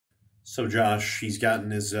So Josh, he's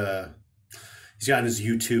gotten his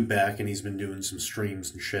YouTube back, and he's been doing some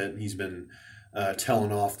streams and shit. He's been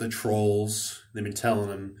telling off the trolls. They've been telling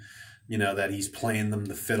him, that he's playing them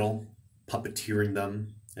the fiddle, puppeteering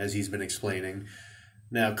them, as he's been explaining.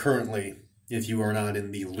 Now, currently, if you are not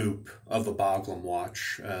in the loop of the Boglim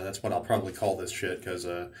watch, that's what I'll probably call this shit, because,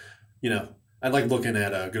 I like looking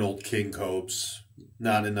at good old King Cobes,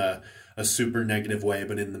 not in a super negative way,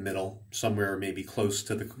 but in the middle, somewhere maybe close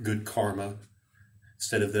to the good karma,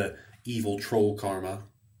 instead of the evil troll karma.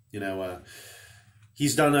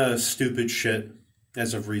 He's done a stupid shit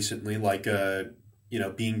as of recently, like,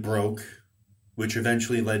 being broke, which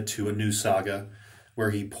eventually led to a new saga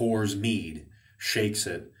where he pours mead, shakes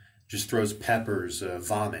it, just throws peppers,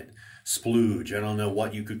 vomit, splooge, I don't know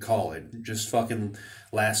what you could call it. Just fucking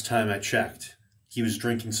last time I checked, he was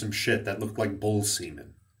drinking some shit that looked like bull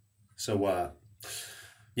semen. So,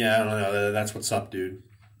 yeah, I don't know, that's what's up, dude.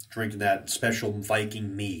 Drinking that special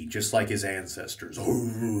Viking mead, just like his ancestors.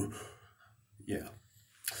 Oh, yeah.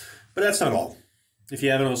 But that's not all. If you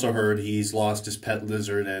haven't also heard, he's lost his pet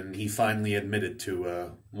lizard, and he finally admitted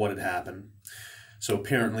to what had happened. So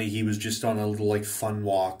apparently he was just on a little, fun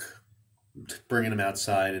walk, bringing him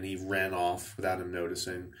outside, and he ran off without him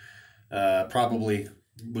noticing. Probably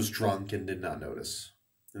was drunk and did not notice.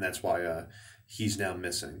 And that's why he's now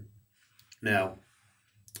missing. Now,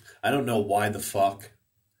 I don't know why the fuck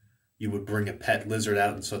you would bring a pet lizard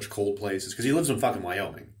out in such cold places, because he lives in fucking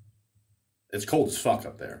Wyoming. It's cold as fuck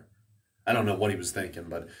up there. I don't know what he was thinking,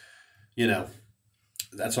 but,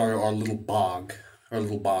 that's our little bog, our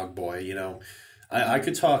little bog boy, I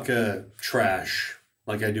could talk trash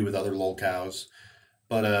like I do with other lolcows,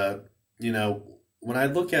 but, when I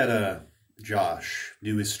look at Josh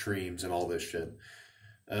do his streams and all this shit,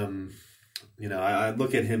 I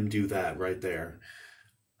look at him do that right there.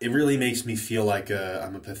 It really makes me feel like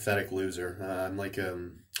I'm a pathetic loser. I'm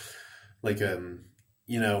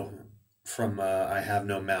from I Have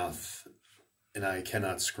No Mouth and I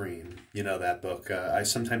Cannot Scream. That book. I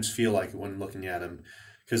sometimes feel like when looking at him,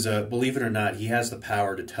 because believe it or not, he has the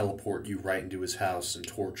power to teleport you right into his house and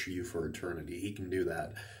torture you for eternity. He can do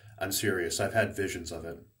that. I'm serious. I've had visions of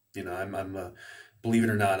it. Believe it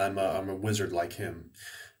or not, I'm a wizard like him,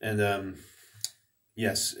 and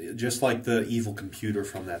yes, just like the evil computer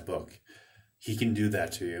from that book, he can do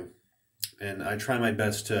that to you. And I try my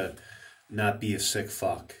best to not be a sick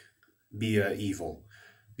fuck, be evil,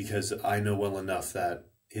 because I know well enough that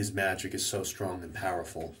his magic is so strong and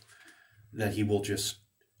powerful that he will just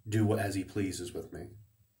do as he pleases with me.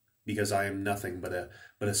 Because I am nothing but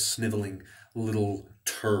a sniveling little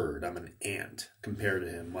turd. I'm an ant compared to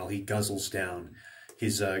him, while he guzzles down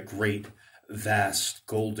his great, vast,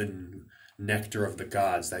 golden nectar of the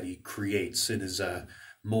gods that he creates in his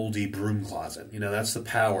moldy broom closet. That's the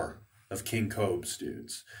power of King Cobes,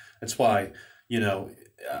 dudes. That's why,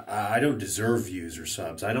 I don't deserve views or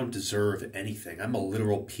subs. I don't deserve anything. I'm a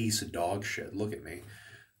literal piece of dog shit. Look at me.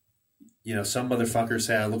 Some motherfuckers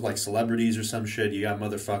say I look like celebrities or some shit. You got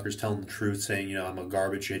motherfuckers telling the truth, saying, I'm a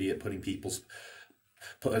garbage idiot,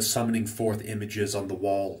 summoning forth images on the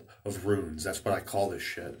wall of runes. That's what I call this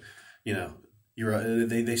shit.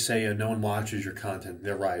 They say no one watches your content.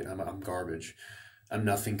 They're right. I'm garbage. I'm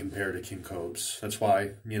nothing compared to King Cobes. That's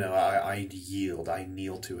why, I yield. I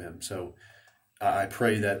kneel to him. So I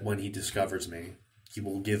pray that when he discovers me, he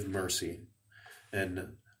will give mercy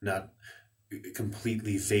and not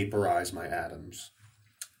completely vaporize my atoms.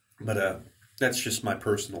 But that's just my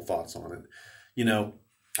personal thoughts on it.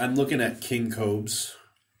 I'm looking at King Cobes,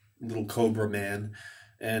 little Cobra man,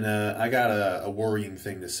 and I got a worrying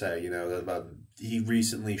thing to say. About he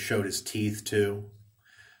recently showed his teeth too.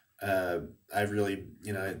 I really,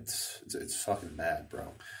 it's fucking bad,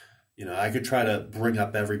 bro. I could try to bring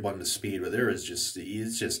up everyone to speed, but it's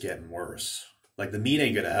just getting worse. Like, the meat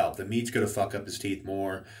ain't gonna help. The meat's gonna fuck up his teeth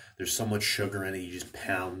more. There's so much sugar in it, he just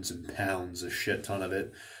pounds and pounds a shit ton of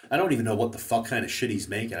it. I don't even know what the fuck kind of shit he's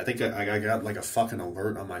making. I think I got like a fucking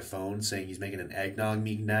alert on my phone saying he's making an eggnog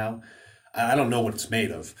meat now. I don't know what it's made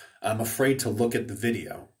of. I'm afraid to look at the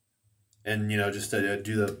video and, just to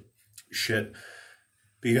do the shit,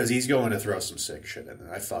 because he's going to throw some sick shit in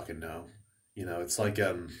it. I fucking know. It's like,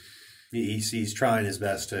 he's trying his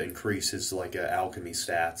best to increase his, alchemy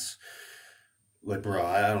stats. Like, bro,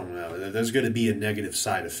 I don't know. There's going to be a negative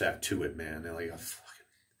side effect to it, man.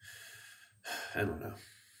 I don't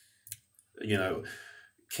know.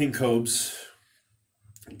 King Cobes,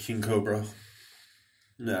 King Cobra.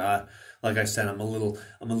 Nah, like I said, I'm a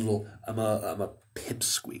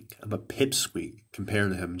pipsqueak. I'm a pipsqueak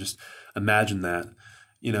compared to him. Just imagine that.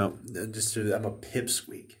 I'm a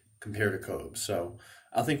pipsqueak compared to Cobes. So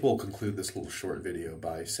I think we'll conclude this little short video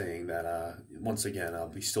by saying that, once again, I'll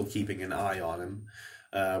be still keeping an eye on him.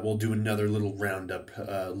 We'll do another little roundup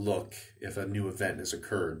look if a new event has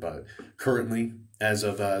occurred. But currently, as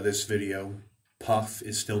of this video, Puff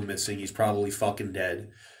is still missing. He's probably fucking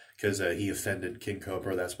dead because he offended King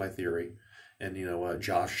Cobra. That's my theory. And, you know,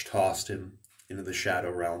 Josh tossed him into the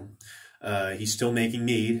shadow realm. He's still making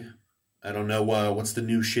mead. I don't know what's the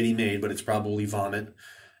new shit he made, but it's probably vomit.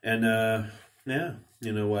 And, yeah,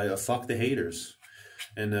 you know, fuck the haters.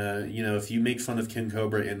 And, you know, if you make fun of King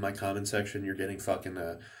Cobra in my comment section, you're getting fucking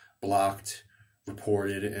blocked,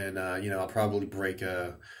 reported, and, you know, I'll probably break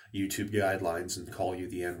YouTube guidelines and call you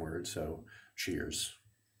the N-word. So, cheers.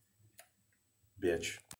 Bitch.